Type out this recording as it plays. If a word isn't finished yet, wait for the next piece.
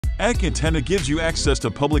Attic antenna gives you access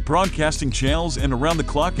to public broadcasting channels and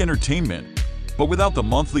around-the-clock entertainment, but without the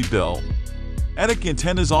monthly bill. Attic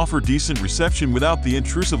antennas offer decent reception without the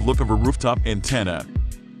intrusive look of a rooftop antenna.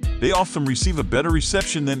 They often receive a better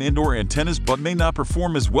reception than indoor antennas but may not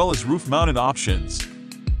perform as well as roof-mounted options.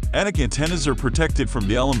 Attic antennas are protected from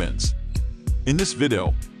the elements. In this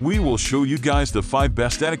video, we will show you guys the 5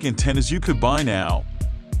 best attic antennas you could buy now.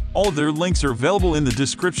 All their links are available in the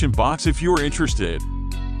description box if you are interested.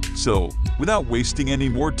 So, without wasting any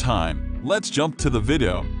more time, let's jump to the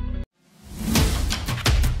video.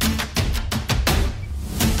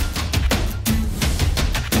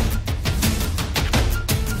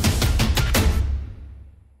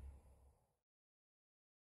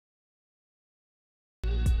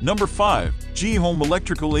 Number 5. Home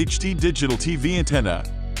Electrical HD Digital TV Antenna.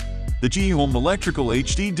 The Home Electrical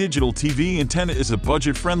HD Digital TV Antenna is a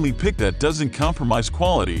budget-friendly pick that doesn't compromise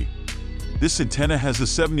quality. This antenna has a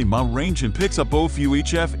 70-mile range and picks up both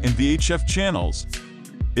UHF and VHF channels.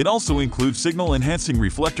 It also includes signal-enhancing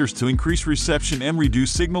reflectors to increase reception and reduce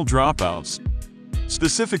signal dropouts.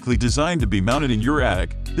 Specifically designed to be mounted in your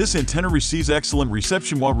attic, this antenna receives excellent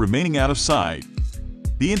reception while remaining out of sight.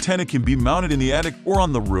 The antenna can be mounted in the attic or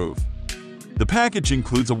on the roof. The package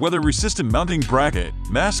includes a weather-resistant mounting bracket,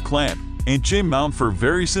 mast clamp, and J-mount for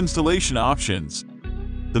various installation options.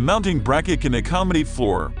 The mounting bracket can accommodate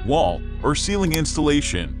floor, wall, or ceiling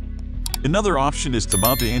installation. Another option is to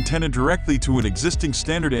mount the antenna directly to an existing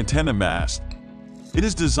standard antenna mast. It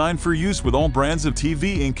is designed for use with all brands of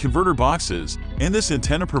TV and converter boxes, and this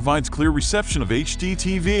antenna provides clear reception of HD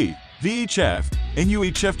TV, VHF, and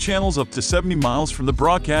UHF channels up to 70 miles from the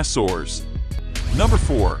broadcast source. Number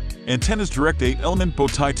 4. Antenna's Direct 8-Element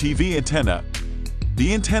Bowtie TV Antenna.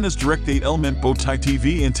 The Antenna's Direct 8-Element Bowtie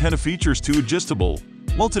TV Antenna features 2 adjustable,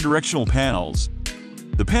 multidirectional panels.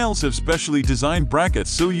 The panels have specially designed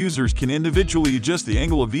brackets so users can individually adjust the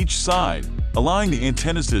angle of each side, allowing the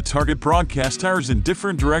antennas to target broadcast towers in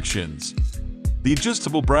different directions. The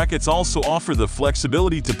adjustable brackets also offer the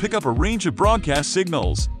flexibility to pick up a range of broadcast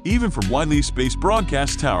signals, even from widely spaced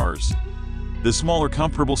broadcast towers. The smaller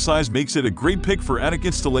comparable size makes it a great pick for attic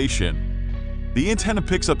installation. The antenna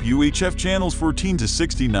picks up UHF channels 14 to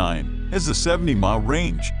 69, has a 70-mile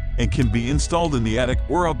range, and can be installed in the attic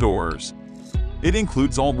or outdoors. It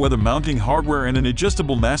includes all-weather mounting hardware and an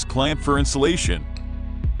adjustable mast clamp for installation.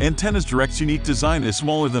 Antenna's Direct's unique design is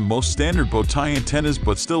smaller than most standard bowtie antennas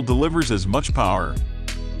but still delivers as much power.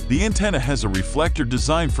 The antenna has a reflector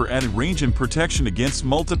designed for added range and protection against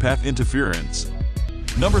multipath interference.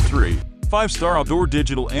 Number 3. 5-Star Outdoor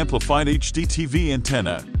Digital Amplified HD TV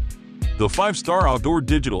Antenna. The 5-Star Outdoor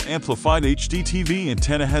Digital Amplified HD TV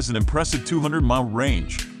Antenna has an impressive 200-mile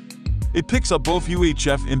range. It picks up both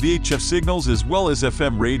UHF and VHF signals as well as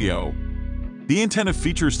FM radio. The antenna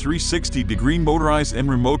features 360-degree motorized and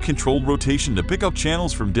remote-controlled rotation to pick up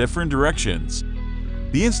channels from different directions.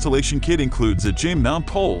 The installation kit includes a J-mount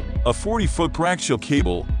pole, a 40-foot coaxial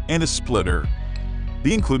cable, and a splitter.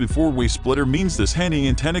 The included 4-way splitter means this handy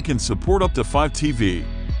antenna can support up to 5 TV.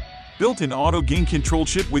 Built-in auto gain control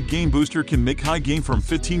chip with gain booster can make high gain from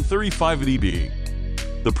 1535 dB.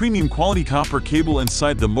 The premium quality copper cable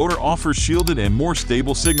inside the motor offers shielded and more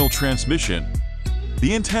stable signal transmission.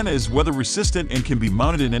 The antenna is weather resistant and can be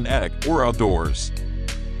mounted in an attic or outdoors.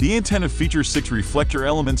 The antenna features 6 reflector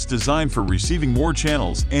elements designed for receiving more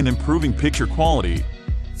channels and improving picture quality.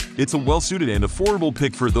 It's a well-suited and affordable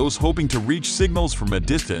pick for those hoping to reach signals from a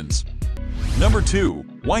distance. Number 2.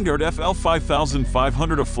 Winegard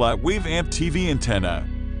FL5500 A Flat-Wave Amp TV Antenna.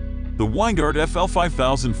 The Winegard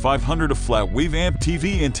FL5500 A Flat-Wave Amp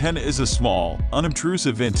TV Antenna is a small,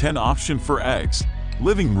 unobtrusive antenna option for attics,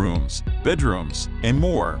 living rooms, bedrooms, and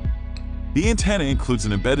more. The antenna includes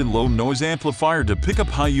an embedded low-noise amplifier to pick up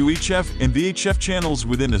high UHF and VHF channels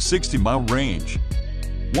within a 60-mile range.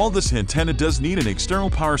 While this antenna does need an external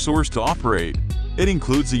power source to operate, it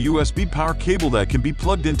includes a USB power cable that can be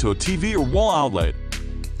plugged into a TV or wall outlet.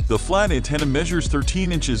 The flat antenna measures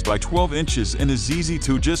 13 inches by 12 inches and is easy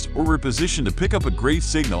to adjust or reposition to pick up a great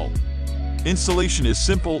signal. Installation is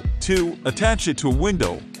simple, too. Attach it to a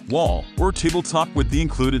window, wall, or tabletop with the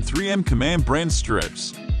included 3M Command brand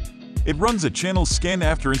strips. It runs a channel scan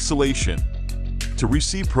after installation. To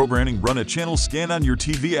receive programming, run a channel scan on your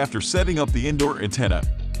TV after setting up the indoor antenna.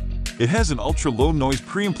 It has an ultra-low noise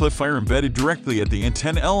preamplifier embedded directly at the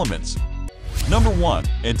antenna elements. Number 1.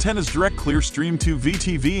 Antenna's Direct Clear Stream 2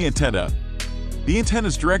 VTV Antenna. The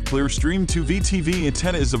Antenna's Direct Clear Stream 2 VTV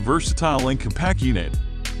Antenna is a versatile and compact unit.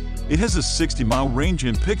 It has a 60-mile range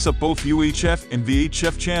and picks up both UHF and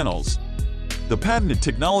VHF channels. The patented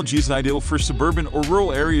technology is ideal for suburban or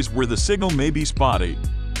rural areas where the signal may be spotty.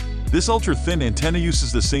 This ultra-thin antenna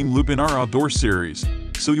uses the same loop in our outdoor series,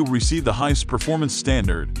 so you'll receive the highest performance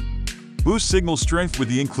standard. Boost signal strength with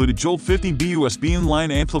the included Jolt 15B USB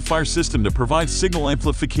inline amplifier system to provide signal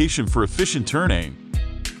amplification for efficient turning.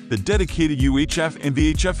 The dedicated UHF and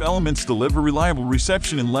VHF elements deliver reliable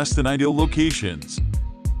reception in less than ideal locations.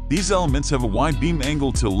 These elements have a wide beam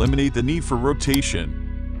angle to eliminate the need for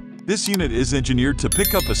rotation. This unit is engineered to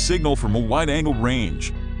pick up a signal from a wide-angle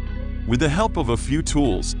range. With the help of a few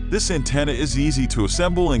tools, this antenna is easy to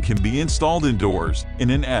assemble and can be installed indoors, in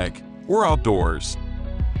an egg, or outdoors.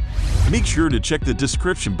 Make sure to check the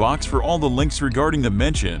description box for all the links regarding the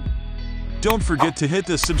mention. Don't forget to hit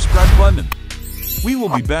the subscribe button. We will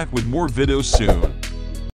be back with more videos soon.